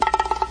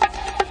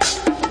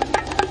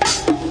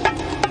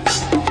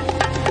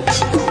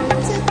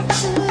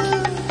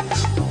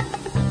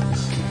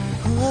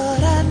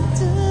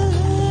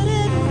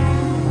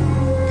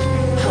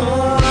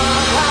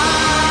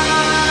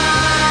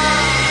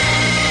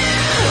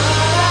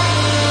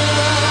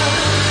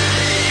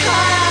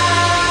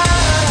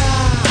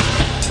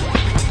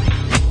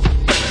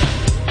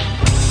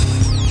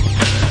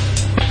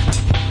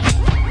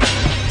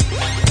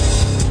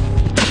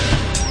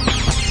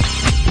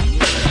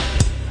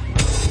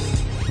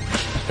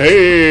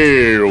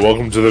Hey,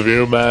 welcome to the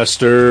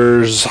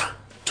Viewmasters.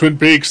 Twin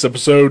Peaks,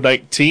 episode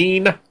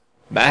 19,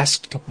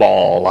 Masked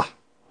Ball.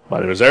 My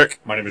name is Eric.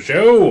 My name is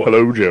Joe.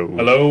 Hello, Joe.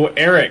 Hello,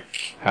 Eric.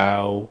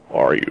 How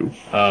are you?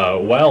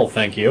 Well,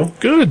 thank you.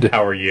 Good.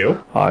 How are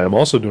you? I am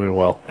also doing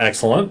well.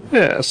 Excellent.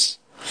 Yes.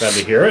 Glad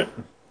to hear it.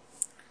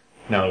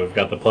 Now that we've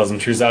got the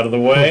pleasantries out of the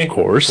way. Of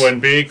course. Twin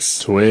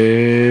Peaks.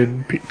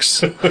 Twin Peaks.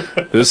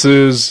 This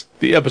is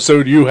the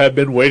episode you have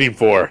been waiting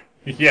for.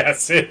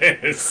 Yes, it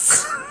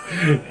is.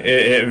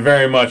 It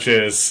very much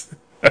is.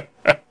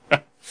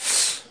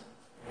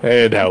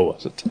 And how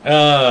was it?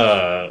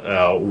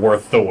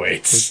 Worth the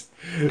wait.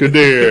 Good to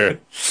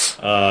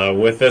hear.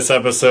 With this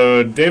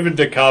episode, David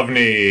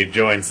Duchovny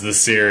joins the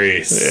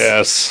series.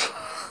 Yes.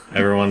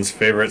 Everyone's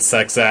favorite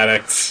sex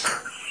addict.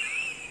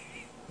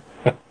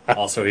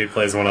 Also, he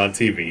plays one on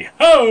TV.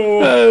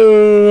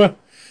 Oh!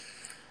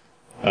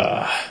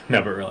 No,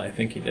 but really, I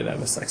think he did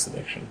have a sex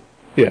addiction.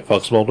 Yeah,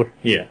 Fox Mulder.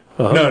 Yeah.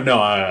 Uh-huh.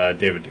 No,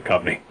 David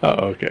Duchovny.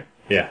 Oh, okay.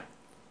 Yeah.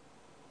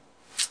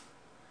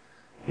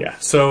 Yeah,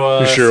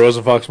 so, You sure it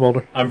wasn't Fox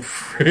Mulder? I'm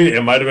pretty,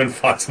 it might have been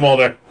Fox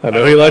Mulder. I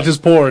know he liked his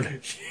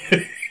porn.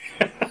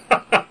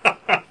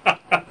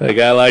 That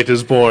guy liked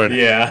his porn.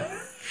 Yeah,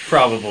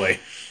 probably.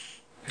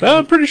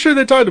 I'm pretty sure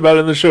they talked about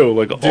it in the show,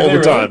 like, all the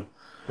really? time.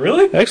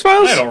 Really?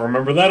 X-Files? I don't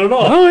remember that at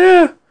all. Oh,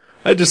 yeah.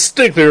 I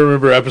distinctly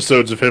remember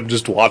episodes of him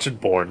just watching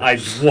porn.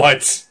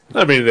 What?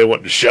 I mean, they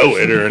wouldn't show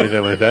it or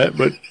anything like that,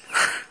 but...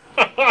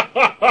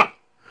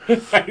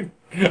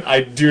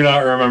 I do not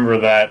remember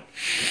that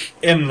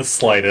in the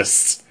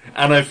slightest.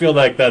 And I feel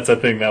like that's a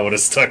thing that would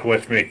have stuck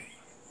with me.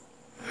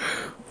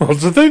 Well,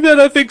 it's the thing that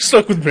I think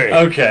stuck with me.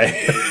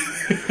 Okay.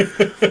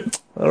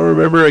 I don't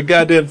remember a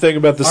goddamn thing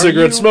about the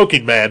cigarette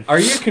smoking man. Are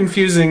you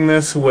confusing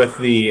this with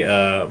the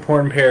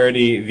porn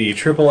parody, the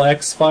Triple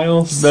X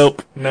Files?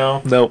 Nope.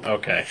 No? Nope.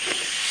 Okay.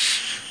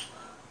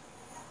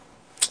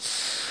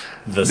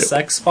 The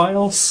Sex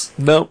Files?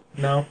 Nope.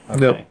 No?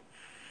 Nope.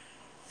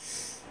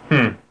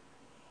 Okay.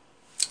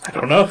 I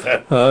don't know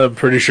that. I'm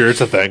pretty sure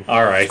it's a thing.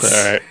 Alright.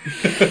 Alright.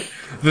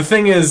 The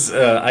thing is,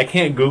 I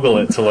can't Google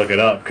it to look it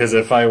up, because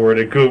if I were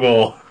to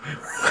Google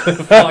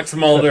Fox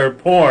Mulder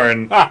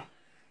porn,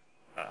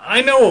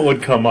 I know it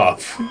would come up.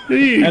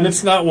 And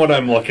it's not what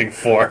I'm looking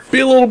for.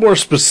 Be a little more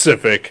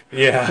specific.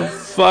 Yeah.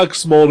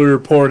 Fox Mulder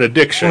porn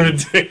addiction. Porn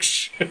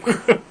addiction.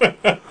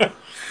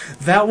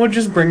 That would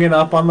just bring it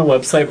up on the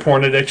website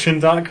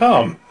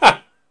pornaddiction.com.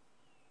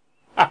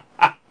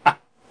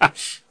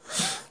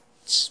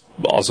 It's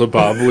also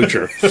probably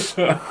true.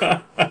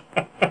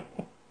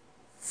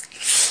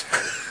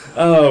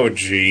 Oh,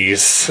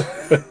 jeez.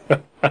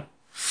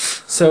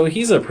 So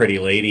he's a pretty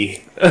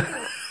lady.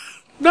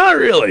 Not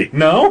really.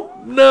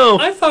 No? No.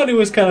 I thought he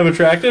was kind of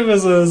attractive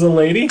as a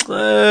lady.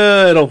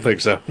 I don't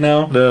think so.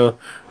 No? No.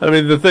 I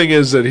mean, the thing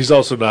is that he's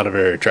also not a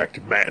very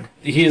attractive man.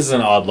 He is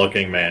an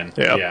odd-looking man.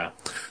 Yeah. Yeah.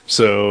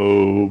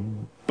 So,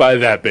 by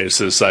that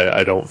basis,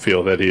 I don't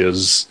feel that he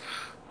is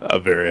a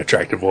very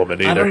attractive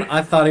woman either.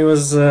 I thought he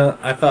was,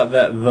 I thought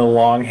that the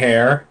long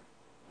hair,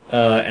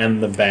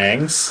 and the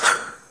bangs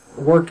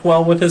worked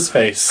well with his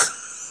face.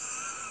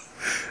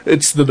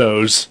 It's the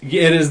nose.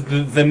 It is,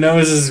 the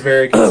nose is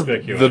very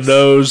conspicuous. The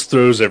nose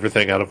throws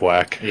everything out of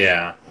whack.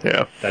 Yeah.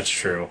 Yeah. That's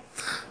true.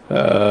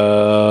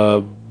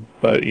 But,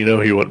 you know,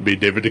 he wouldn't be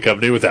David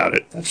Duchovny without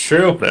it. That's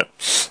true. No.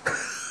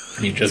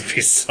 He'd just be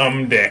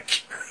some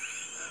dick.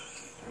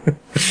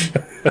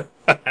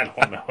 I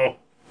don't know.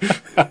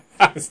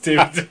 Is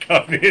David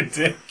Duchovny a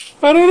dick?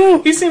 I don't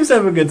know. He seems to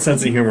have a good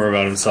sense of humor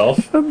about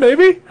himself.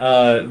 Maybe.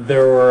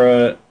 There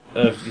were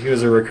he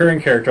was a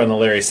recurring character on the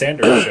Larry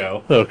Sanders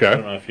Show. Okay. I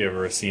don't know if you've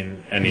ever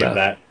seen any of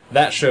that.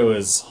 That show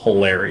is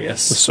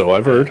hilarious. So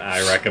I've heard. I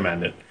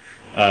recommend it.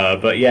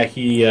 But yeah,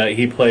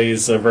 he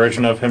plays a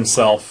version of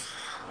himself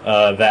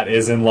that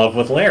is in love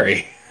with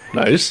Larry.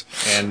 Nice.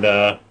 And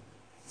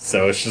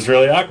so it's just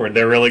really awkward.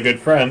 They're really good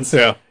friends.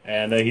 Yeah.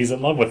 And he's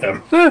in love with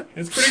them. Eh,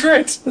 It's pretty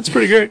great. that's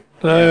pretty great.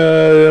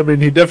 I mean,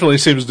 he definitely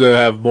seems to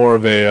have more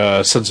of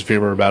a sense of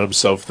humor about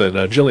himself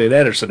than Gillian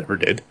Anderson ever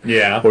did.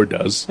 Yeah. Or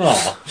does.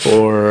 Aw.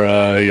 Or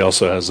he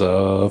also has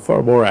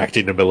far more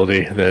acting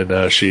ability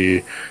than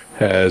she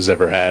has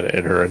ever had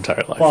in her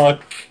entire life.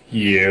 Fuck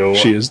you.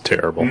 She is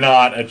terrible.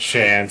 Not a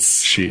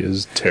chance. She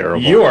is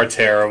terrible. You are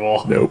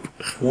terrible. Nope.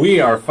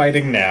 We are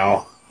fighting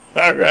now.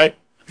 All right.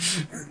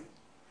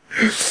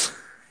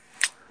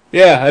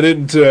 Yeah, I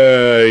didn't.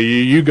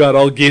 You got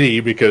all giddy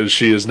because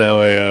she is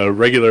now a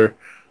regular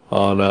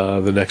on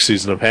the next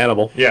season of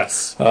Hannibal.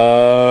 Yes.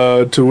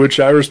 To which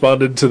I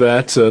responded to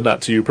that,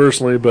 not to you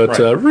personally, but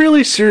Right.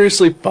 really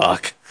seriously,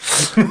 fuck.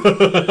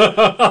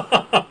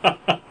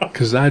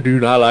 Because I do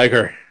not like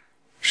her.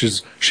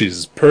 She's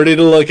pretty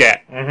to look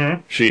at.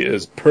 Mm-hmm. She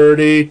is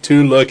pretty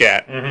to look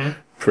at. Mm-hmm.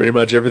 Pretty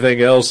much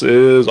everything else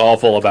is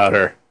awful about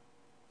her.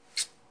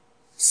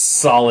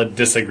 Solid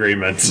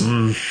disagreement.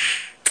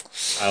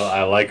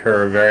 I like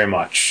her very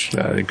much.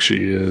 I think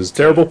she is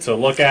terrible. To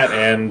look at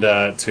and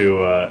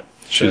to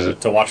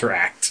watch her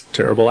act.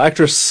 Terrible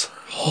actress.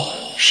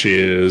 She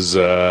is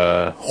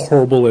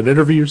horrible in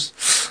interviews.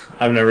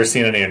 I've never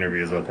seen any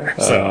interviews with her.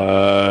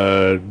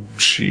 So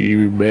She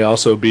may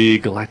also be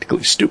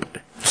galactically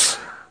stupid.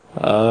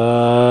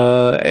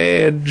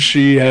 And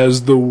she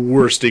has the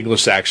worst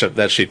English accent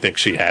that she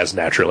thinks she has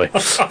naturally.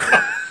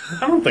 I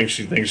don't think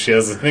she thinks she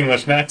has an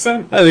English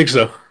accent. I think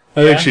so.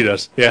 I think she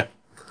does. Yeah.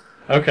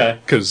 Okay.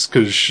 Because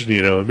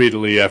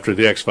immediately after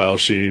the X-Files,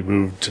 she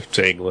moved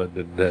to England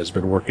and has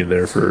been working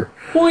there for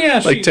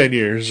 10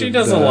 years. She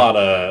does a lot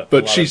of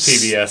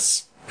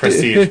PBS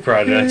prestige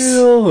projects.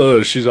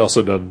 She's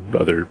also done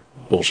other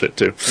bullshit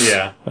too.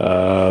 Yeah.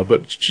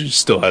 But she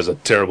still has a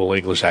terrible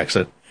English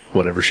accent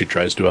whenever she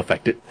tries to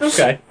affect it.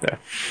 Okay. Yeah.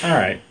 All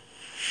right.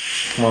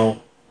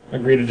 Well,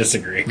 agree to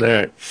disagree. All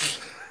right.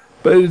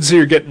 But I did see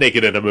her get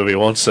naked in a movie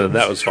once, and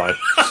that was fine.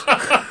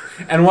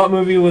 And what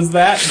movie was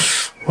that?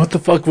 What the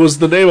fuck was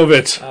the name of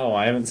it? Oh,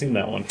 I haven't seen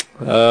that one.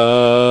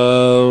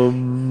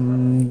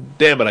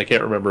 Damn it, I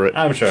can't remember it.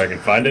 I'm sure I can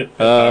find it. If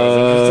I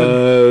was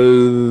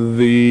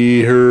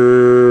interested.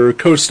 Her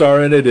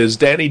co-star in it is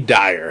Danny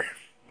Dyer.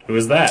 Who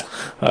is that?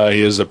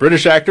 He is a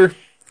British actor,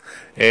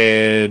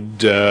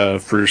 and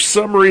for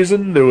some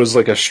reason there was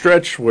like a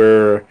stretch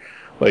where,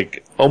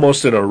 like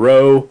almost in a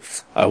row,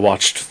 I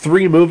watched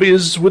 3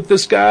 movies with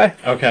this guy.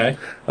 Okay.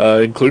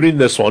 Including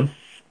this one.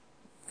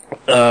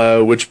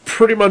 Which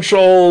pretty much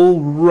all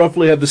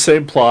roughly had the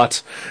same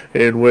plot,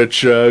 in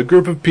which a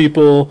group of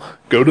people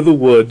go to the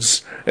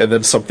woods, and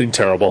then something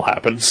terrible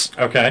happens.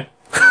 Okay.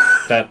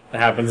 That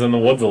happens in the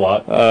woods a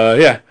lot.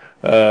 Yeah.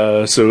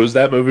 So it was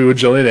that movie with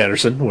Gillian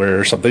Anderson,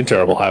 where something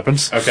terrible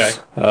happens. Okay.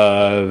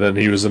 Then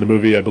he was in a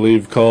movie, I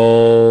believe,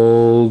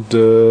 called,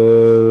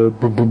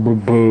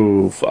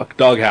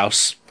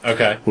 Doghouse.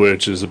 Okay.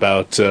 Which is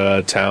about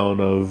a town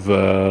of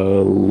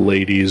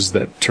ladies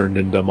that turned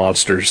into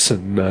monsters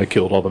and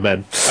killed all the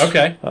men.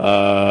 Okay.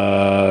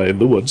 In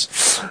the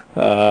woods.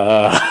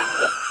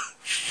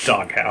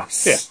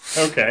 Doghouse. Yeah.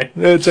 Okay.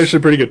 It's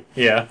actually pretty good.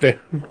 Yeah. Yeah,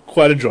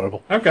 quite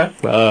enjoyable. Okay.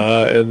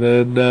 And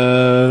then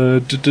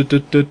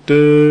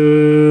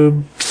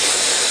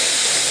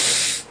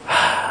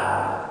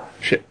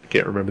shit,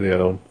 can't remember the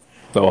other one.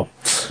 Oh, well.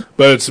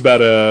 But it's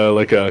about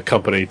a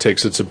company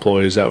takes its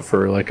employees out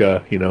for like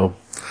a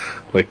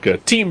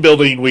team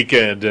building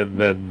weekend, and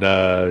then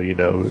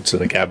it's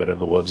in a cabin in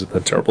the woods, and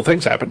then terrible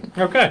things happen.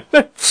 Okay.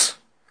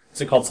 Is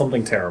it called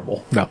Something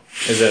Terrible? No.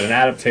 Is it an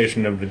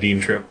adaptation of the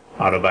Dean Tripp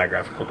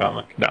autobiographical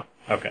comic? No.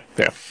 Okay.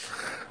 Yeah.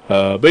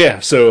 But yeah,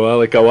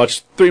 so I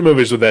watched 3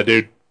 movies with that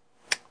dude.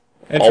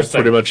 Interesting.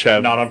 All pretty much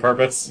have Not on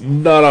purpose?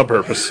 Not on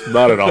purpose.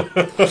 Not at all.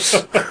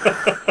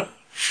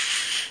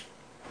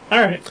 All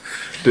right.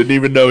 Didn't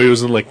even know he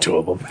was in like 2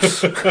 of them.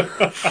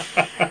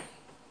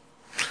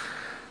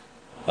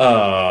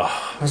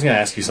 I was going to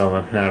ask you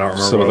something. No, I don't remember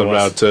Something what it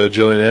was. about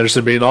Gillian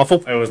Anderson being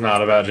awful. It was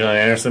not about Gillian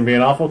Anderson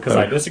being awful, because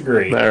I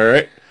disagree. All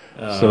right.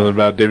 Something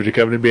about David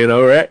Duchovny being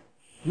all right.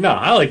 No,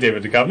 I like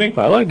David Duchovny.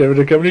 I like David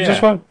Duchovny just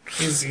fine.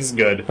 He's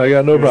good. I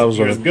got no problems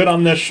He with was him. good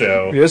on this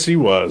show Yes, he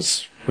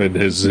was. In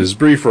his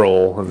brief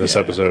role in this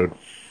episode.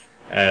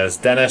 as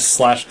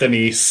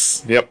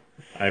Dennis/Denise. Yep.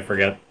 I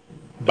forget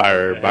his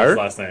Byron?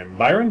 last name.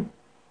 Byron?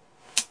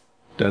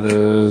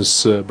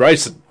 Dennis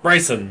Bryson.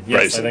 Bryson. Yes,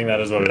 Bryson. I think that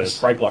is what it is.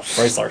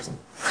 Bryce Larson.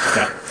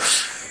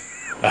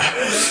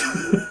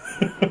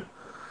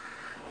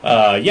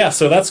 Yeah.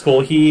 So that's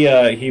cool.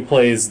 He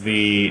plays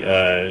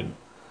the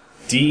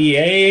DEA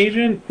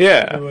agent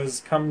Yeah. who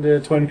has come to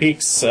Twin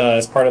Peaks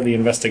as part of the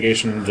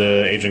investigation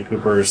into Agent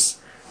Cooper's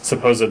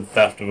supposed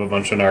theft of a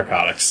bunch of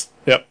narcotics.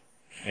 Yep.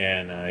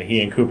 And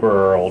he and Cooper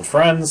are old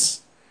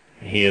friends.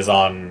 He is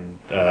on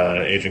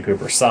Agent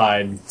Cooper's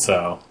side,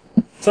 so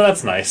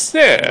that's nice.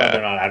 Yeah.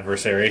 They're not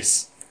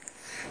adversaries.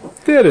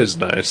 That is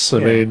nice. I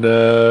mean,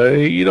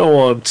 you don't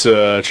want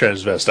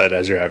transvestite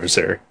as your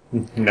adversary.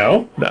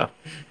 No? No.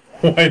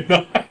 Why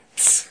not?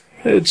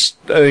 It's,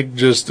 I think,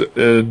 just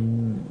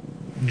in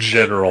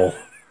general,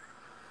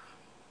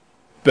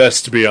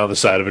 best to be on the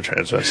side of a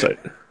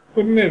transvestite.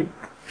 Wouldn't it?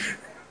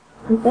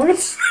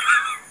 What?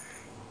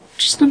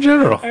 Just in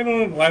general. I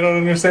don't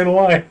understand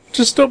why.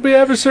 Just don't be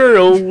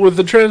adversarial with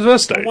the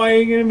transvestite. Why are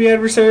you going to be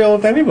adversarial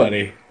with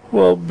anybody?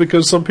 Well,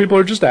 because some people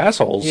are just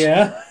assholes.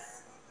 Yeah.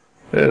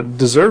 And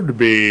deserve to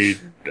be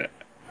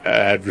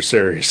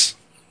adversaries.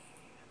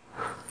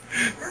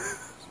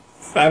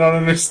 I don't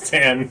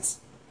understand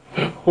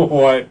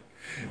what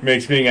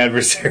makes being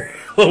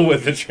adversarial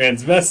with a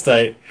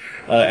transvestite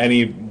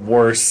any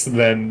worse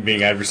than being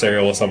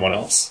adversarial with someone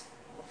else.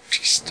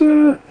 Just,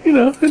 in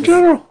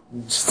general.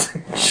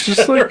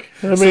 Just like,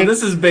 I mean... So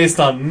this is based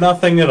on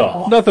nothing at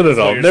all. Nothing at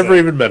all. you're Never saying.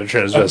 even met a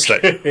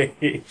transvestite.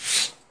 Okay.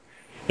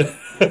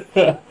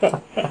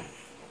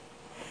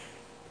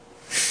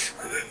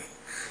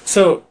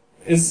 So,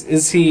 is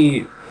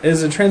a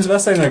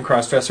transvestite and a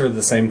crossdresser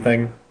the same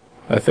thing?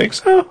 I think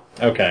so.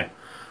 Okay.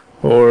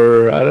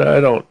 Or, I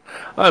don't...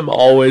 I'm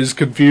always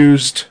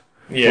confused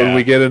when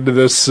we get into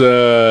this,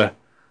 the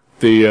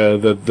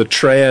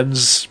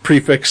trans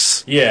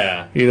prefix.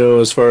 Yeah.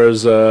 As far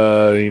as,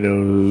 I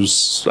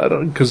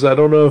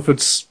don't know if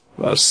it's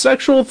a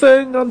sexual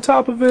thing on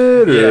top of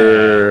it,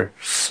 or,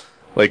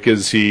 like,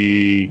 is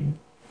he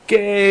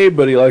gay,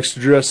 but he likes to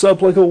dress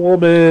up like a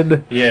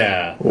woman?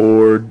 Yeah.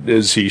 Or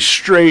is he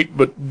straight,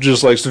 but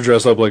just likes to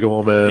dress up like a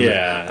woman?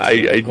 Yeah.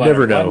 I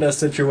never know. Glenda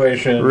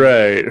situation.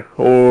 Right.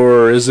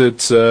 Or is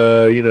it,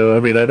 I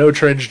know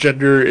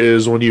transgender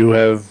is when you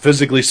have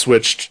physically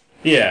switched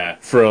Yeah.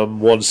 from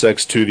one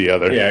sex to the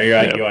other. Yeah,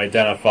 you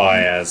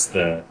identify as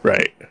the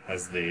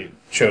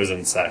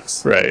chosen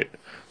sex. Right.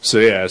 So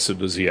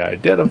does he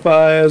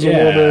identify as a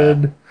Yeah.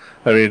 woman?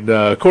 I mean,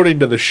 according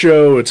to the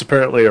show, it's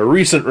apparently a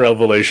recent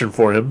revelation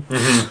for him.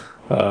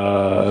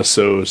 Mm-hmm.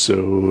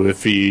 So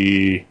if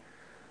he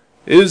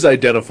is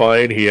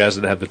identifying, he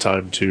hasn't had the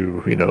time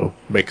to,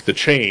 make the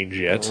change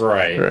yet.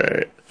 Right.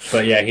 Right.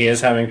 But yeah, he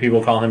is having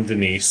people call him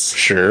Denise.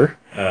 Sure.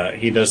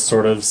 He does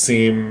sort of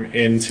seem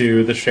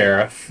into the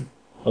sheriff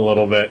a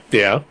little bit.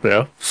 Yeah,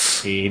 yeah.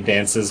 He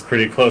dances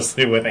pretty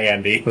closely with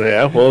Andy.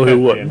 Yeah, well, who At the end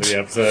of wouldn't? the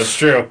episode. That's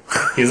true.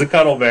 He's a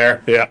cuddle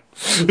bear. Yeah.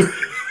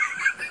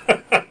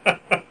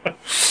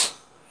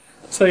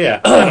 So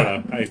yeah, I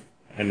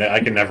don't know. I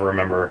can never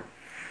remember.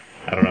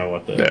 I don't know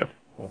what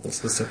the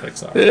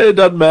specifics are. It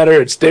doesn't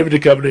matter. It's David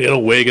Duchovny in a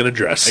wig and a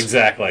dress.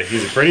 Exactly.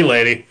 He's a pretty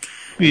lady,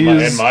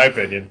 in my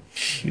opinion.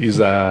 He's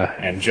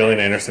And Gillian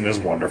Anderson is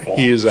wonderful.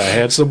 He is a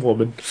handsome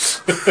woman.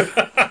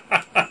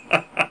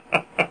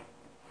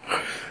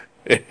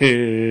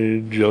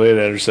 And Gillian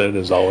Anderson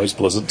is always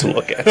pleasant to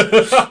look at.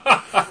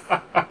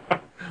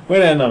 Way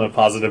to end on a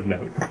positive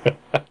note.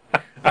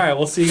 Alright,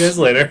 we'll see you guys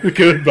later.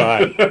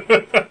 Goodbye.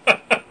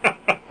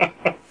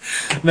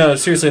 No,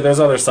 seriously, there's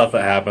other stuff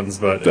that happens,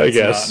 but I it's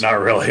guess. not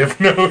really of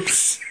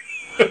note.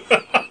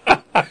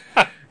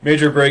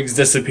 Major Briggs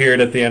disappeared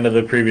at the end of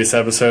the previous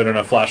episode in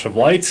a flash of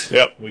light.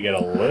 Yep. We get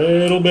a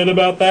little bit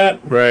about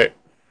that. Right.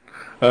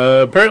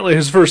 Apparently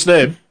his first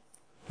name,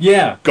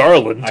 Yeah.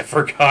 Garland. I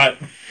forgot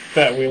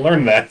that we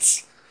learned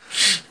that.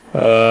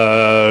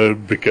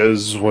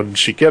 Because when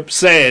she kept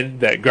saying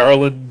that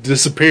Garland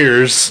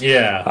disappears,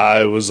 Yeah.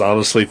 I was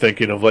honestly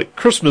thinking of like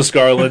Christmas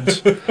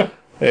Garland.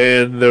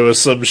 And there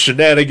was some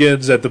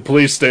shenanigans at the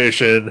police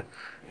station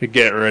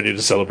getting ready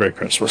to celebrate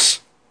Christmas.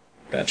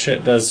 That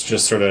shit does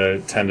just sort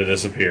of tend to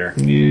disappear.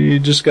 You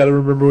just gotta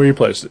remember where you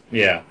placed it.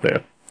 Yeah. Yeah.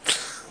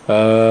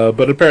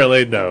 But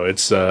apparently, no,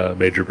 it's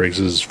Major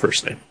Briggs'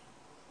 first name.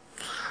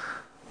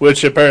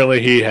 Which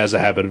apparently he has a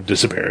habit of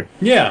disappearing.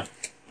 Yeah.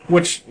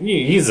 Which,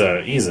 he's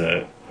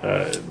a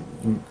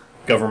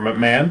government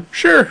man.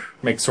 Sure.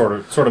 Makes sort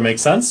of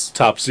makes sense.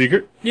 Top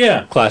secret.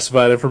 Yeah.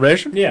 Classified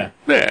information. Yeah.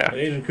 Yeah. But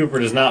Agent Cooper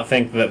does not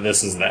think that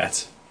this is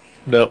that.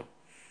 Nope.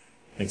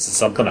 Thinks it's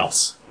something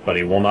else. But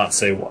he will not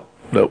say what.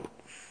 Nope.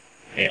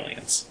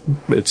 Aliens.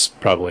 It's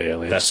probably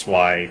aliens. That's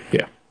why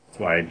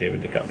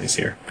David Duchovny's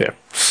here. Yeah.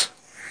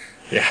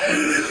 Yeah.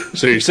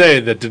 So you're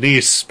saying that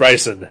Denise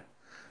Bryson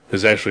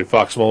is actually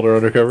Fox Mulder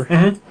undercover?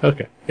 Mm-hmm.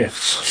 Okay. Yeah.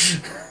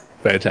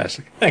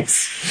 Fantastic.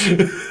 Thanks.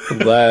 I'm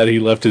glad he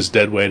left his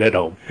dead weight at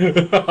home.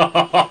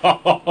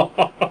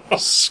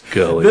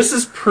 Scully. This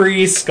is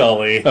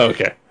pre-Scully.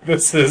 Okay.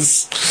 This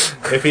is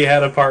if he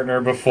had a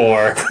partner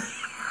before.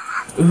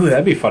 Ooh,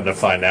 that'd be fun to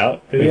find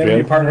out. Did he have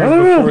any partners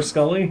before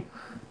Scully?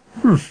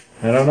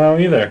 I don't know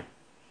either.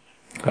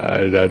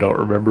 I don't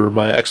remember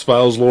my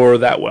X-Files lore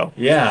that well.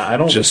 Yeah, I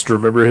don't. Just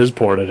remember his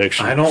porn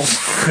addiction. I don't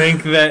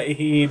think that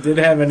he did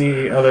have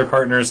any other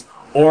partners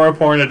or a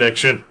porn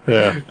addiction.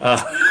 Yeah.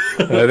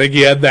 I think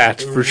he had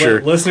that, for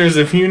sure. Listeners,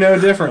 if you know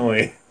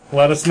differently,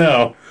 let us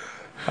know.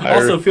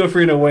 Also, feel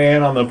free to weigh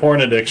in on the porn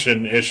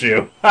addiction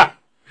issue.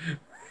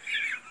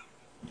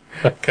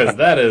 Because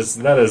that is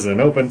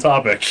an open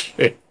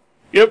topic.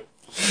 Yep.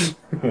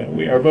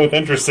 We are both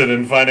interested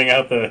in finding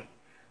out the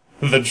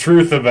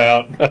truth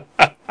about.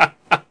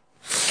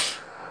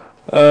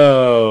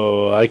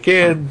 Oh, I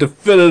can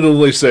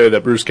definitively say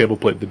that Bruce Campbell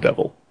played the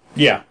devil.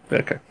 Yeah,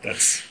 Okay.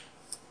 that's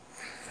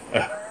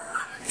a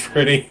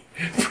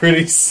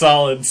pretty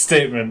solid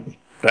statement.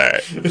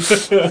 Alright.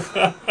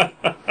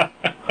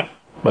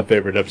 My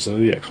favorite episode of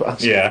the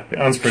X-Files. Yeah,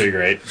 sounds pretty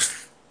great.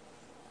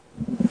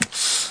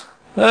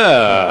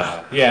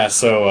 Ah.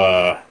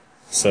 So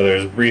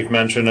there's brief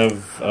mention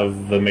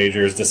of the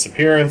Major's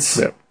disappearance.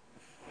 Yep.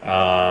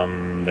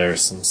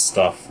 There's some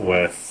stuff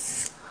with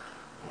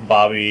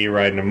Bobby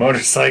riding a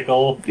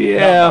motorcycle.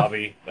 Yeah. Not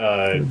Bobby.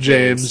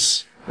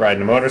 James.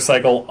 Riding a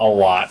motorcycle a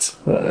lot.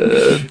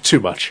 Too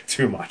much.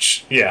 Too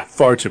much. Yeah.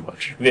 Far too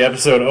much. The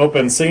episode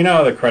opens, so you know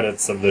how the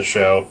credits of the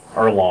show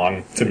are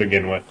long to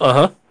begin with.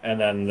 Uh-huh. And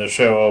then the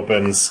show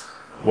opens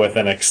with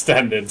an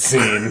extended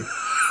scene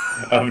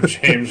of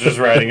James just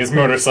riding his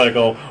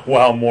motorcycle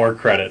while more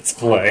credits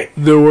play.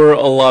 There were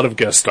a lot of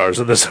guest stars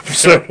in this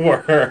episode.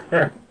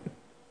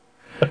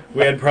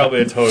 We had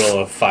probably a total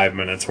of 5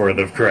 minutes worth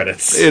of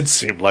credits. It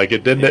seemed like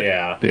it, didn't it?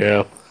 Yeah.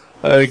 Yeah.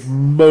 I think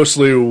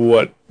mostly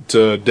what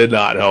did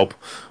not help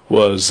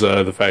was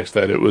the fact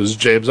that it was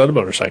James on a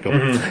motorcycle.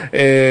 Mm-hmm.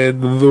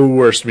 And the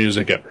worst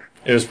music ever.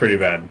 It was pretty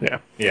bad. Yeah.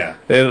 Yeah.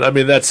 And, I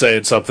mean, that's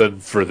saying something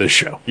for this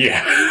show.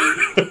 Yeah.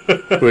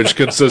 Which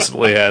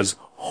consistently has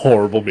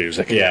horrible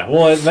music. Yeah.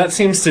 Well, that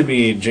seems to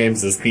be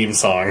James's theme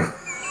song.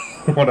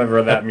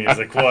 Whatever that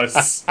music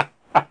was.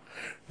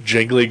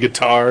 jingly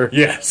guitar.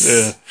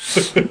 Yes.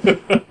 Yeah.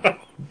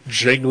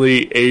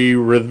 Jingly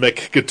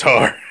arrhythmic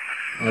guitar.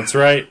 That's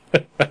right.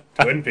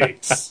 Twin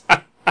Peaks.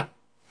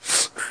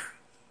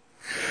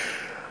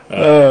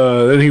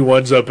 Then he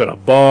winds up in a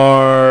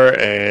bar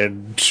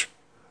and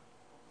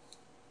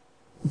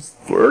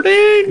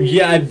flirting.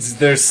 Yeah,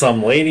 there's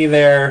some lady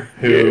there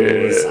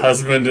whose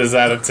husband is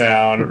out of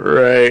town.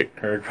 Right.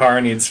 Her car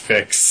needs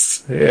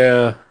fixed,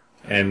 Yeah.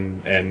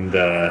 and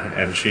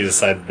she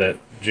decided that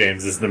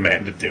James is the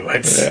man to do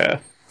it. Yeah.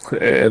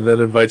 And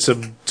then invites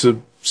him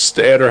to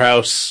stay at her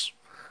house.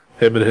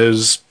 Him and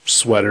his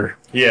sweater.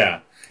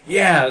 Yeah.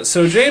 Yeah,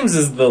 so James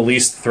is the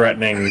least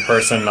threatening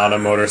person on a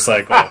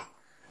motorcycle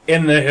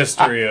in the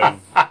history of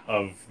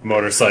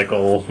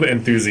motorcycle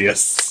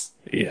enthusiasts.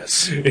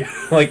 Yes.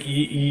 Like,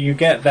 you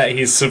get that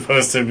he's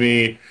supposed to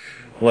be,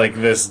 like,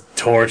 this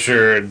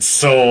tortured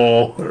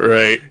soul.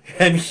 Right.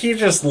 And he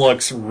just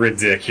looks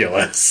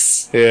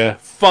ridiculous. Yeah.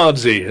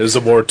 Fonzie is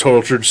a more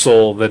tortured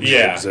soul than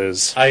Yeah. James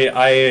is.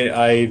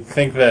 I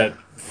think that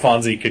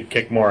Fonzie could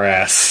kick more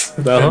ass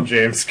than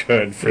James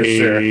could, for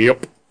sure.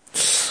 Yep.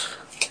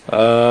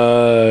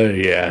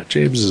 Yeah,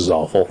 James is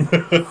awful.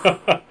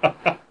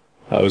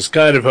 I was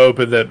kind of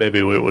hoping that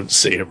maybe we wouldn't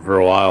see him for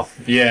a while.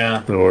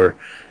 Yeah. Or,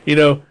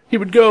 he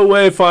would go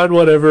away, find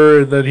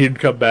whatever, and then he'd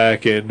come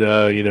back and,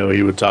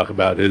 he would talk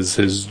about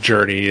his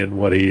journey and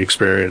what he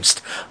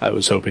experienced. I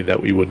was hoping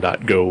that we would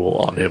not go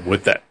on him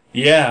with that.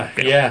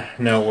 Yeah.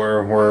 No,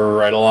 we're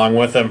right along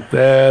with him.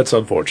 That's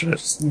unfortunate.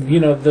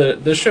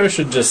 The show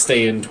should just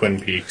stay in Twin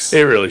Peaks.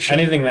 It really should.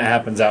 Anything that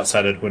happens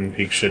outside of Twin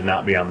Peaks should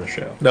not be on the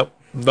show. Nope.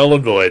 Null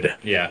and void.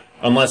 Yeah.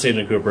 Unless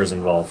Agent Cooper is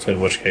involved, in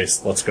which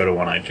case, let's go to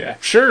One-Eyed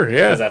Jack. Sure,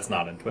 yeah. Because that's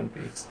not in Twin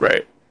Peaks.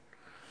 Right.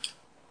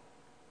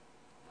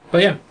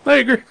 But yeah. I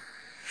agree.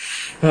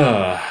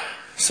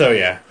 So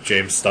yeah,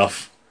 James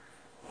stuff.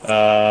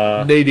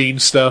 Nadine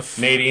stuff.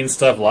 Nadine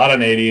stuff, a lot of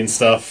Nadine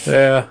stuff.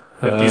 Yeah.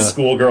 50s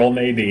schoolgirl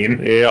Nadine.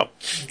 Yep.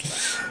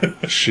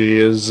 She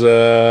is,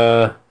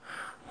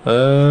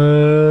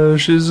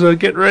 she's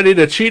getting ready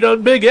to cheat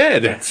on Big Ed.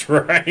 That's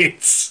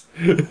right.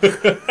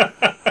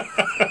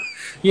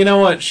 You know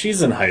what?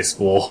 She's in high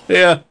school.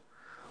 Yeah.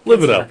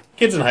 Live it up.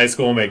 Kids in high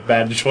school make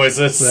bad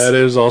choices. That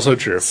is also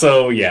true.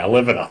 So yeah,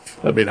 live it up.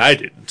 I mean, I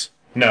didn't.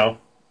 No.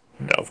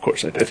 No, of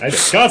course I did. I did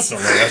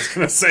constantly. I was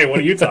going to say, what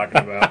are you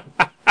talking about?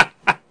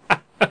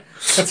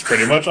 That's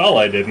pretty much all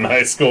I did in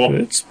high school.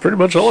 It's pretty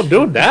much all I'm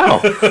doing now.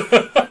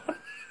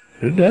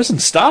 It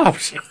hasn't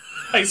stopped.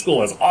 High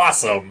school is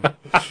awesome.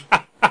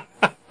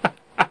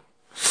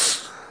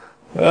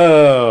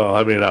 Oh,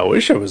 I mean, I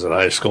wish I was in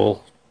high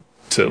school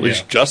to at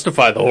least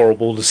justify the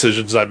horrible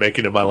decisions I'm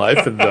making in my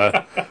life and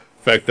the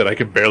fact that I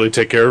can barely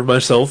take care of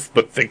myself,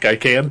 but think I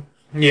can.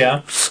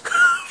 Yeah.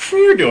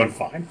 You're doing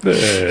fine.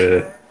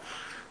 Fine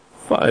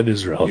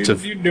is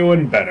relative. You're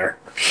doing better.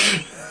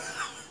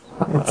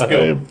 Let's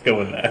go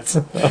with that.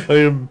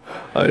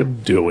 I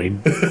am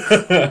doing.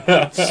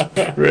 That's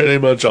pretty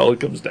much all it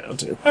comes down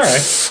to. All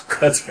right.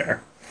 That's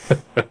fair.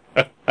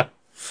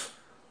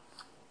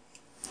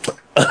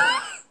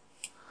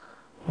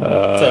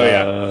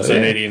 So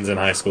Nadine's in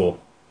high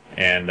school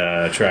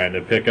and trying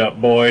to pick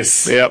up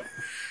boys. Yep.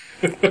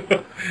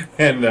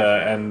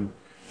 and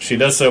she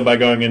does so by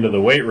going into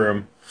the weight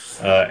room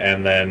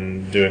and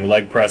then doing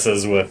leg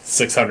presses with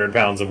 600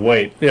 pounds of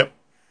weight. Yep.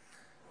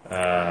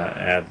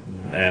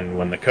 And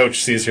when the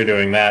coach sees her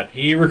doing that,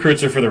 he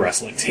recruits her for the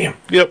wrestling team.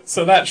 Yep.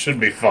 So that should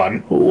be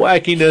fun.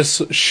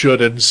 Wackiness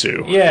should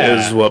ensue.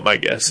 Yeah. Is what my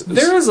guess is.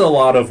 There is a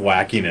lot of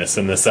wackiness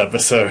in this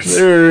episode.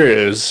 There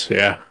is,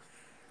 yeah.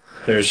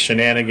 There's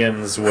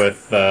shenanigans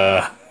with,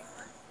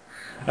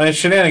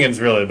 shenanigans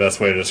is really the best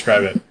way to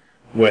describe it.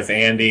 With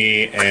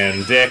Andy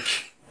and Dick.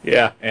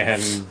 Yeah.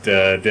 And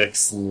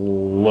Dick's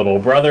little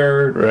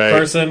brother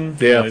person.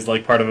 Yeah. He's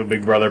like part of a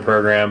Big Brother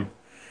program.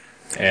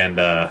 And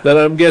that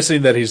I'm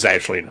guessing that he's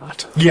actually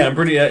not. Yeah, I'm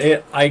pretty.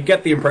 I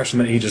get the impression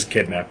that he just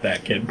kidnapped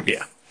that kid.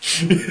 Yeah.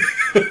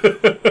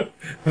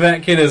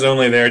 That kid is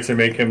only there to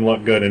make him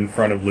look good in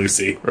front of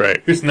Lucy.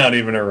 Right. Who's not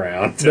even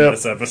around in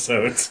this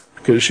episode.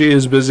 Because she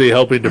is busy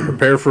helping to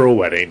prepare for a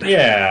wedding.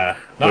 Yeah.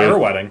 Not her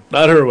wedding.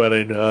 Not her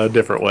wedding, a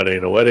different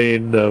wedding. A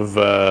wedding of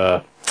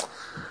the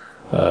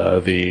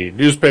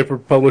newspaper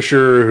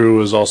publisher who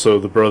was also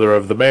the brother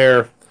of the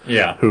mayor.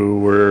 Yeah. Who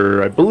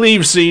were, I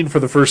believe, seen for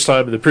the first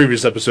time in the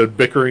previous episode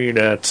bickering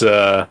at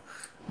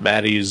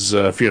Maddie's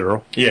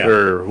funeral. Yeah.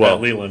 Or, well,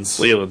 Leland's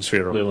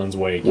funeral. Leland's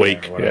wake.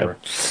 Wake, or whatever.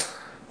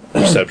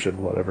 Yeah.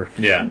 Reception, whatever.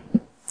 Yeah.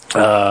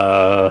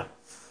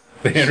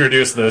 They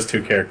introduced those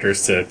two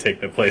characters to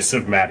take the place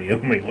of Maddie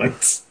and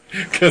Leland.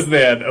 Because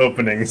they had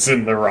openings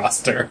in the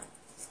roster.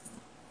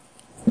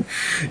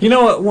 You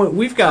know what?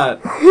 We've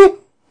got...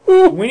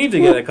 We need to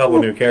get a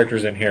couple new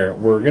characters in here.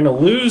 We're going to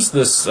lose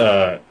this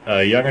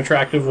young,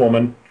 attractive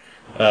woman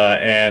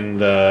and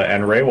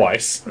Ray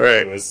Weiss,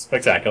 right. who was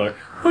spectacular.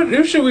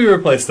 Who should we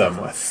replace them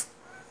with?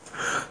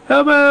 How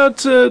about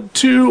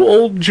two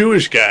old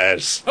Jewish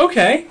guys?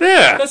 Okay.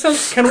 Yeah. That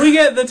sounds. Can we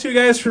get the two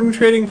guys from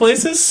Trading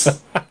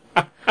Places?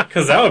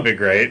 Because that would be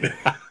great.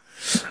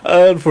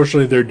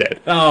 Unfortunately, they're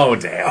dead. Oh,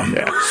 damn.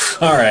 Yeah.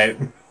 All right.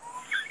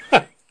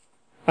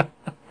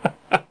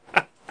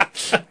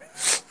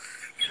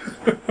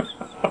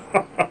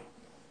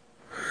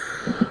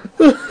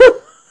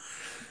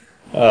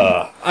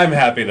 I'm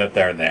happy that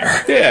they're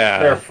there. Yeah.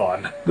 They're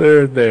fun.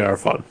 They are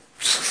fun.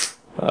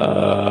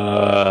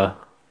 Let's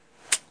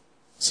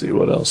see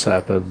what else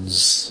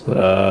happens.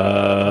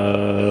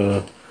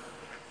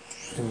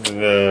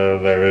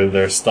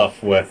 There's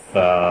stuff with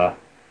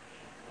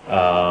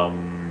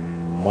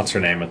what's her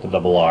name at the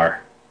double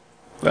R?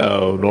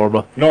 Oh,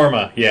 Norma.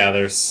 Norma. Yeah,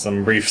 there's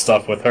some brief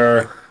stuff with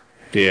her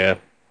Yeah.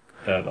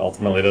 that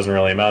ultimately doesn't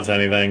really amount to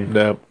anything.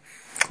 Nope.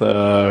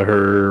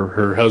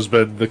 Her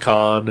husband, the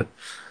con,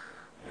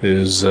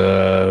 is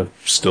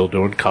still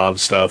doing con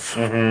stuff.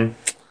 Mm-hmm.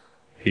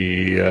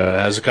 He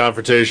has a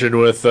confrontation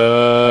with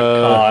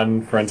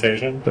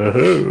Confrontation.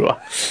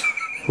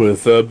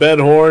 with Ben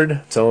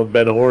Horn, telling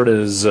Ben Horn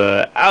is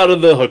out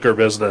of the hooker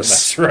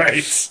business. That's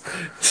right.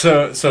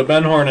 So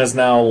Ben Horn has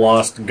now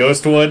lost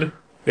Ghostwood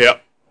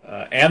Yep.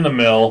 and the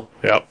mill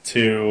Yep.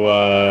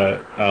 to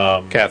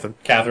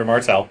Catherine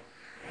Martell,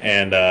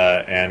 and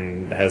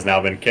has now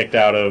been kicked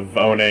out of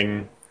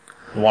owning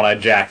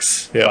One-Eyed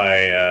Jacks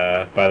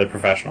Yep. by the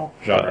professional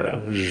Jean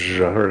Renault.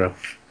 Jean Renault.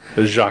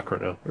 Is Jacques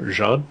Renault. Or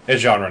Jean?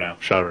 It's Jean Renault.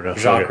 Jean Renault.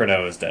 Jacques Okay.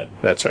 Renault is dead.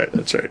 That's right.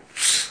 It's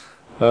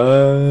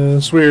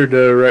weird.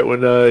 Right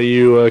when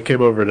you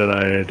came over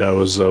tonight, I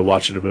was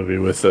watching a movie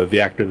with the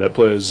actor that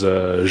plays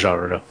Jean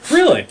Renault.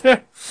 Really?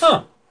 Yeah.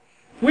 Huh.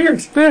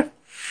 Weird. Yeah.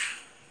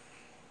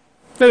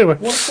 Anyway.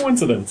 What a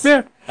coincidence.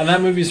 Yeah. And that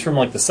movie's from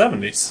like the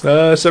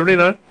 70s.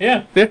 79.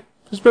 Yeah. Yeah.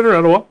 It's been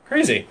around a while.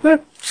 Crazy. Yeah.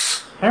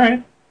 All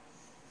right.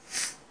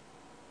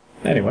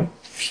 Anyway.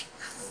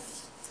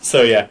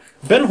 So yeah,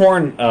 Ben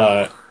Horn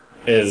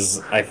is,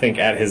 I think,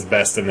 at his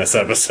best in this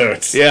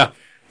episode. Yeah.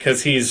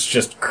 Because he's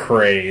just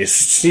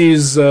crazed.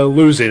 He's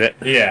losing it,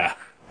 Yeah.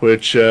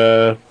 which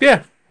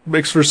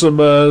makes for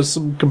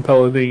some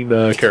compelling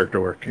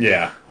character work.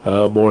 Yeah.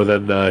 More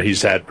than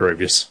he's had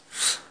previous,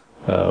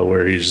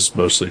 where he's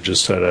mostly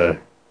just kind of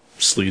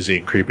sleazy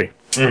and creepy.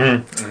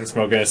 Mm-hmm. And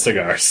smoking his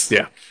cigars.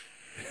 Yeah.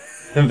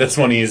 And this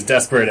one he's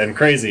desperate and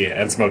crazy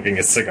and smoking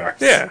his cigars.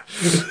 Yeah.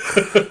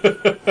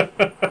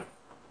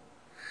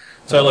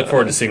 So I look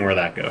forward to seeing where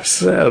that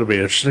goes. That'll be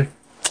interesting.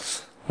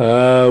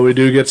 We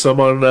do get some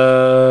movement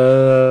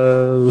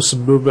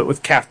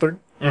with Catherine.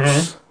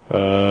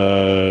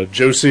 Mm-hmm.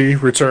 Josie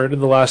returned in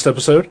the last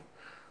episode.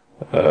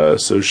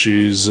 So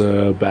she's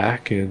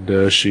back,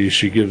 and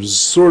she gives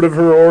sort of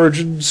her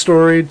origin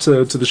story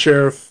to the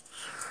sheriff,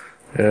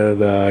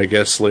 and I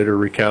guess later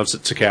recounts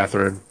it to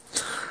Catherine.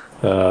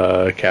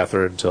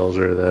 Catherine tells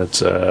her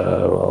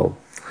that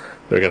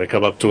they're going to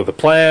come up with a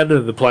plan,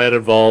 and the plan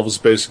involves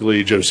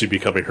basically Josie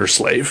becoming her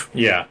slave.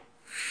 Yeah.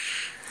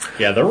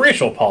 Yeah, the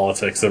racial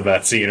politics of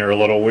that scene are a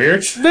little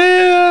weird.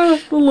 Yeah,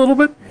 a little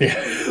bit.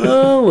 Yeah.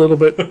 A little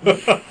bit.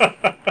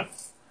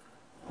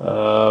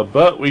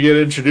 But we get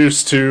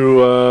introduced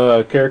to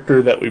a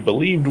character that we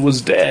believed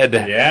was dead.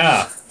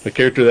 Yeah. A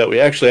character that we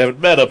actually haven't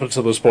met up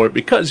until this point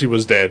because he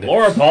was dead.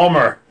 Laura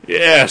Palmer.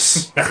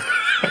 Yes.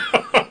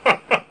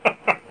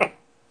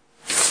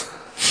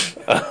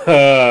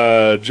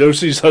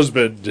 Josie's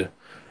husband,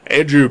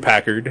 Andrew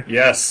Packard.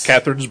 Yes.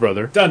 Catherine's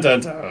brother. Dun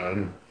dun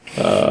dun.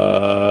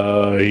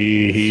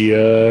 He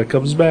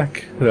comes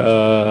back.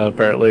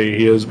 Apparently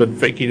he has been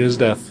faking his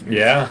death.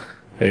 Yeah.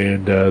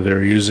 And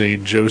they're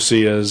using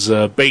Josie as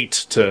bait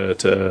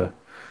to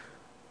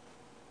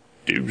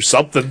do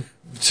something.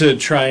 To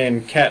try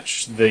and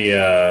catch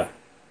the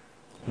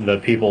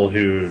people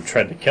who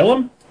tried to kill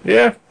him?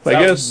 Yeah, I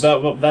guess.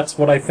 That's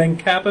what I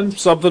think happened.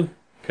 Something.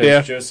 Because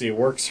Yeah. Josie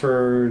works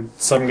for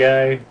some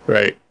guy.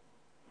 Right.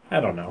 I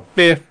don't know.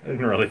 Yeah, I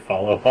didn't really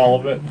follow all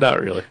of it. not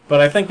really.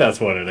 But I think that's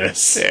what it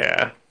is.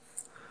 Yeah.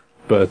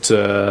 But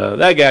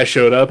that guy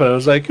showed up, and I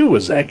was like, who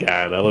was that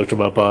guy? And I looked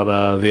him up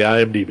on the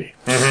IMDb.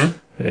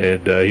 Mm-hmm.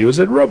 And he was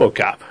in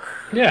RoboCop.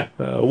 Yeah.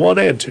 1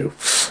 and 2.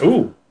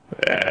 Ooh.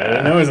 I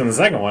didn't know he was in the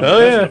second one. Oh,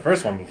 He was in yeah. the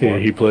first one before.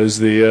 He plays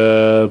the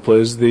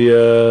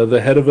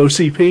head of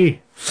OCP.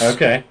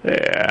 Okay.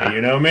 Yeah.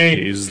 You know me.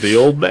 He's the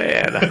old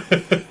man.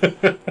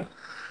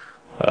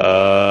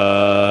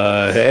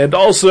 And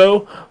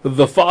also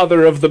the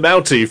father of the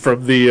Mountie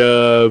from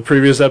the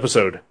previous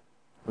episode.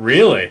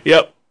 Really?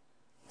 Yep.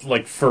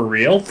 Like, for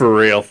real? For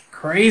real.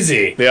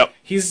 Crazy. Yep.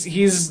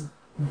 He's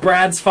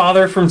Brad's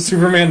father from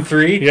Superman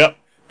 3? Yep.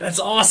 That's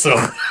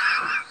awesome.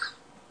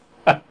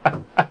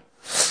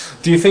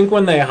 Do you think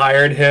when they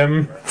hired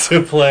him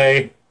to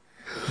play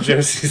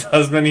Josie's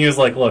husband, he was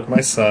like, look,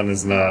 my son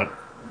he's not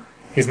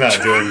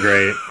doing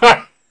great.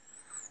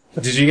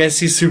 Did you guys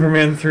see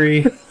Superman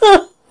 3?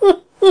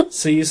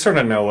 So you sort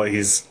of know what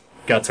he's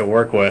got to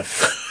work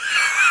with.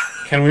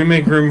 Can we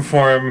make room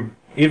for him,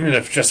 even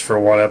if just for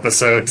one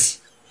episode?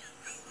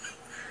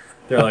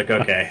 They're like,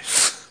 okay,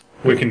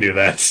 we can do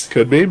that.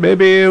 Could be.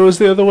 Maybe it was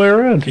the other way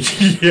around.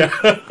 Yeah.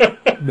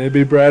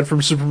 Maybe Brad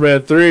from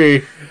Superman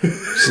 3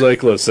 is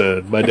like,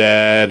 listen, my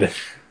dad,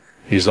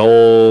 He's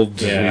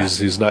old. Yeah.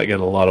 He's not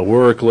getting a lot of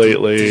work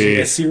lately. Did you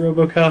guys see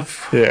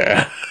RoboCop?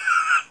 Yeah.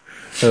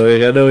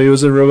 I know he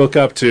was in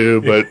RoboCop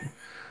 2, but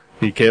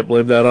you can't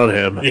blame that on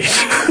him.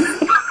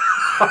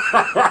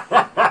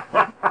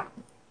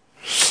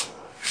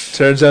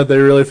 Turns out they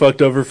really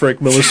fucked over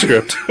Frank Miller's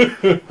script.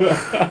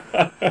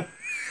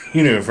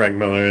 You know who Frank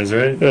Miller is,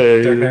 right?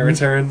 Hey, Dark Knight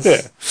Returns?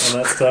 yeah. All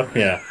that stuff?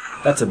 Yeah.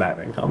 That's a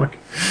Batman comic.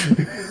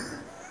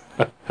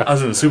 I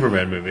was in the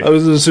Superman movie. I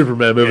was in a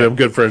Superman movie. Yeah. I'm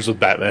good friends with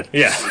Batman.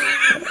 Yeah.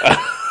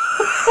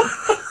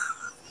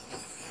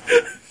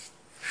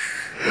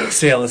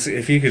 So yeah,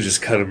 if you could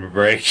just cut him a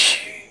break.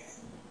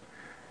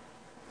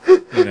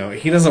 You know,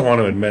 he doesn't want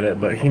to admit it,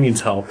 but he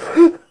needs help.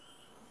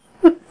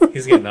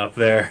 He's getting up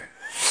there.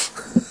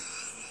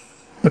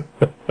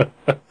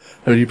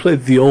 I mean, he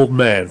played the old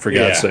man, for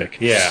God's sake.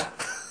 Yeah.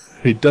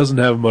 He doesn't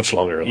have much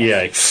longer left.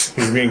 Yikes.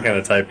 He's being kind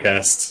of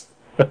typecast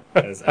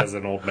as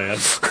an old man.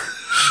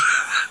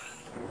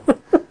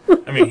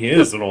 I mean, he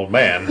is an old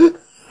man,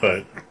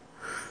 but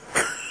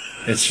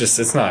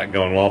it's not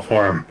going well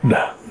for him.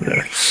 No.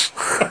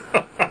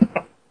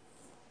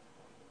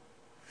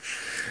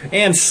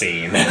 And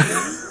scene.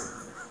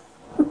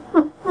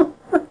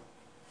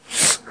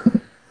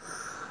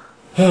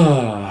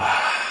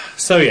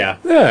 So yeah,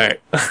 Alright.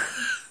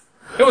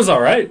 it was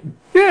alright.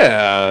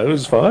 Yeah, it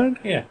was fine.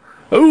 Yeah.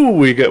 Oh,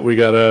 we got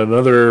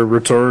another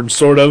return,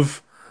 sort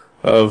of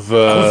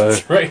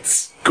That's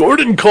right.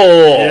 Gordon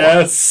Cole.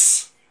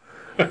 Yes.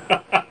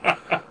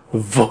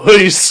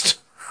 Voiced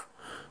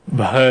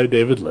by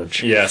David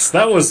Lynch. Yes,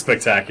 that was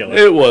spectacular.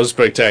 It was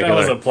That spectacular.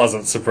 was a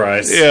pleasant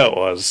surprise. Yeah, it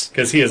was.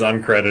 Because he is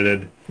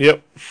uncredited.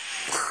 Yep.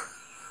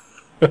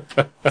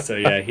 So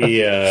yeah,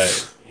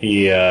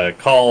 he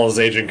calls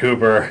Agent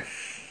Cooper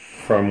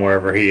from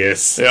wherever he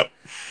is Yep.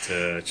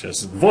 to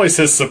just voice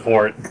his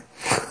support.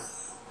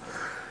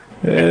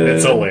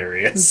 It's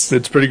hilarious.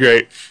 It's pretty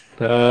great.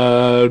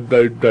 I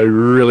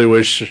really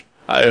wish.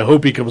 I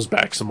hope he comes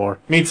back some more.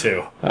 Me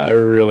too. I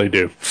really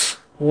do.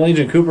 Well,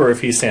 Agent Cooper,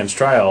 if he stands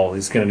trial,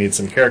 he's going to need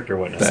some character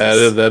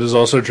witnesses. That is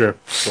also true.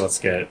 So let's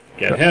get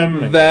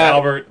him and That- get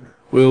Albert.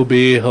 Will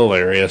be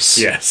hilarious.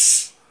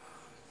 Yes.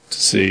 To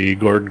see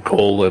Gordon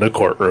Cole in a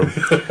courtroom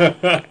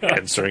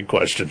answering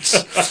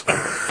questions.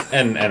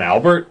 And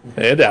Albert.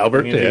 And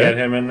Albert, We need to get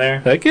him in there.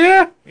 Heck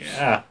yeah.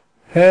 Yeah.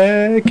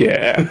 Heck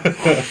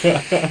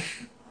yeah.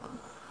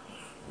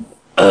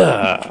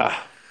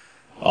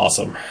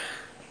 Awesome.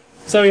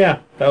 So yeah,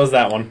 that was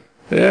that one.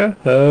 Yeah.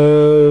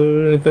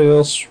 Anything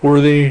else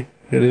worthy?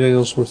 Anything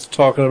else worth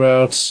talking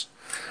about?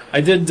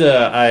 I did.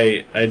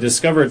 I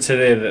discovered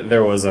today that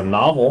there was a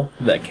novel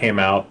that came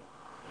out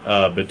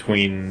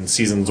between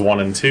seasons 1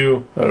 and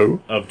 2 Oh.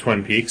 of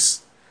Twin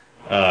Peaks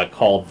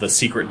called "The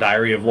Secret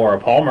Diary of Laura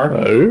Palmer,"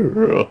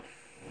 Oh.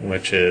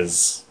 which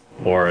is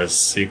Laura's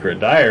secret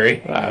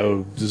diary.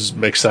 Does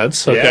makes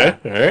sense. Okay.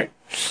 All right.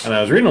 And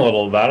I was reading a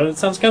little about it. It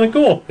sounds kind of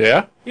cool.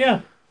 Yeah.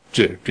 Yeah,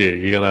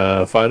 You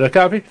gonna find a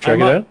copy? Check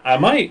it out. I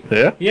might.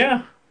 Yeah.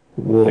 Yeah.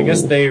 Well, I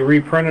guess they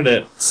reprinted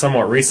it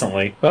somewhat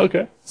recently,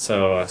 Okay.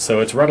 so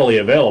it's readily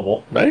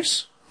available.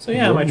 Nice. So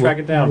yeah, I might track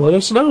it down. Let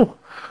us know.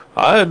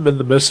 I'm in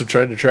the midst of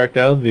trying to track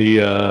down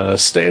the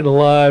Staying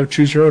Alive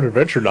Choose Your Own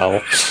Adventure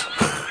novel.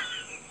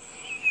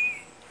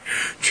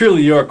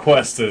 Truly, your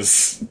quest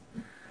is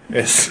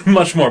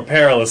much more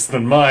perilous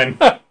than mine.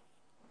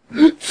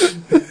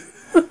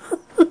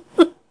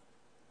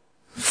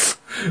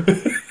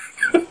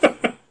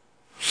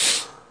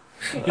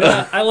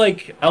 Yeah, I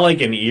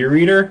like an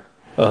e-reader,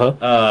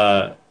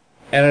 Uh-huh.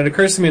 and it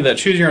occurs to me that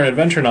Choose Your Own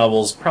Adventure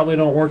novels probably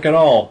don't work at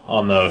all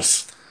on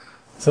those.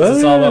 Since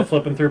it's all about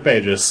flipping through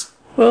pages.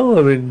 Well,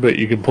 I mean, but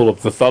you can pull up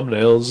the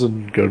thumbnails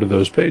and go to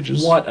those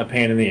pages. What a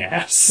pain in the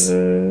ass.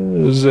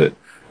 Is it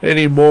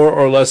any more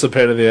or less a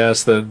pain in the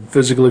ass than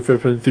physically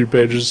flipping through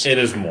pages? It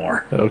is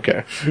more,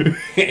 Okay.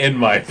 in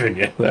my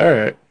opinion. All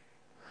right.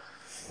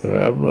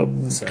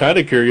 I'm kind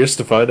of curious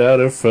to find out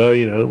if,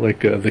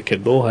 the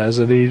Kindle has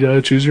any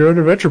Choose Your Own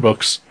Adventure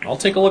books. I'll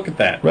take a look at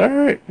that. All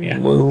right. Yeah.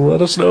 Well, let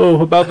us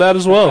know about that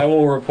as I well.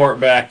 will report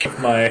back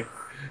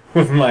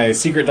with my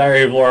Secret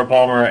Diary of Laura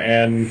Palmer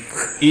and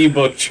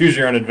ebook Choose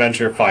Your Own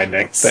Adventure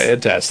findings.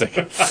 Fantastic.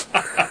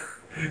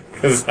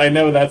 Because I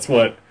know that's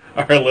what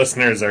our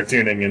listeners are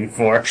tuning in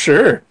for.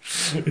 Sure.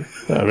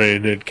 I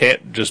mean, it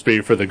can't just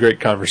be for the great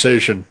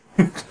conversation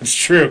It's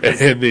true.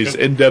 in these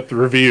in-depth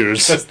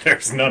reviews. Because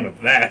there's none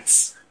of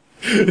that.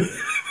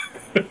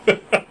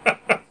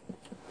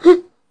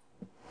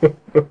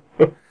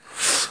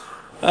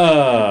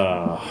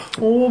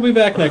 We'll be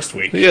back next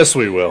week. Yes,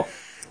 we will.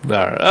 All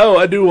right. Oh,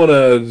 I do want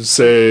to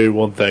say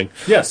one thing.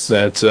 Yes.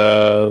 That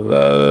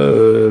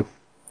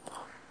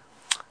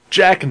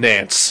Jack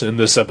Nance in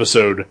this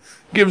episode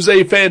gives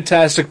a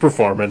fantastic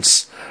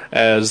performance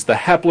as the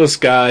hapless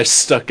guy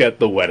stuck at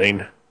the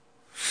wedding.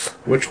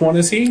 Which one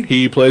is he?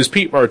 He plays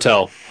Pete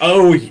Martell.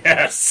 Oh,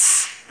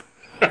 yes.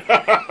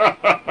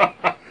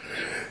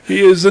 He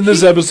is in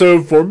this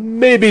episode for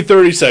maybe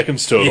 30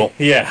 seconds total.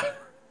 Yeah.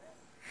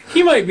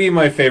 He might be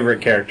my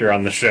favorite character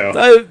on the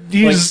show.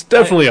 He's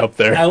definitely up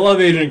there. I love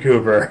Agent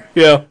Cooper.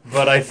 Yeah.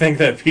 But I think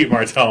that Pete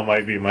Martell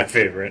might be my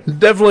favorite.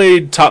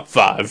 Definitely top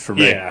 5 for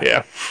me.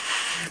 Yeah.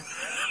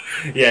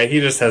 Yeah, he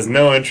just has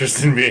no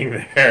interest in being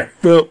there.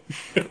 Nope.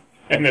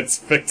 And it's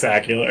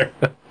spectacular.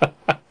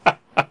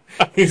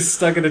 He's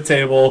stuck at a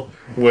table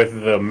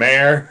with the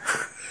mayor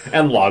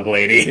and Log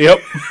Lady. Yep.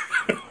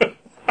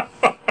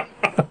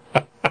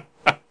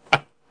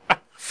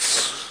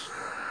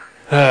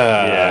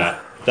 Yeah,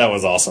 that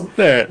was awesome.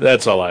 There,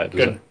 that's all I had to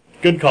say.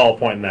 Good call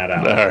pointing that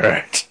out. All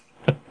right.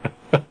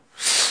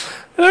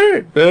 All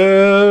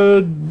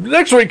right.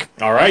 Next week.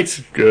 All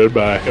right.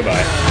 Goodbye.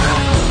 Goodbye.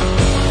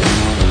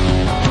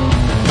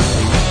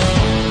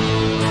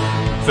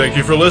 Thank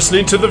you for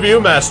listening to The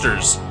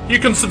Viewmasters. You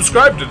can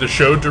subscribe to the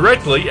show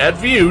directly at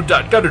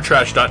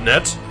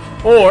view.guttertrash.net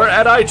or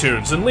at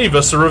iTunes and leave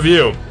us a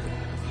review.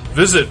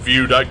 Visit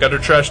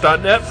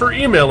view.guttertrash.net for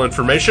email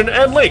information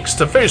and links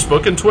to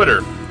Facebook and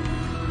Twitter.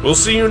 We'll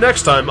see you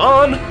next time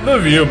on The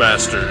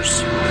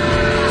Viewmasters.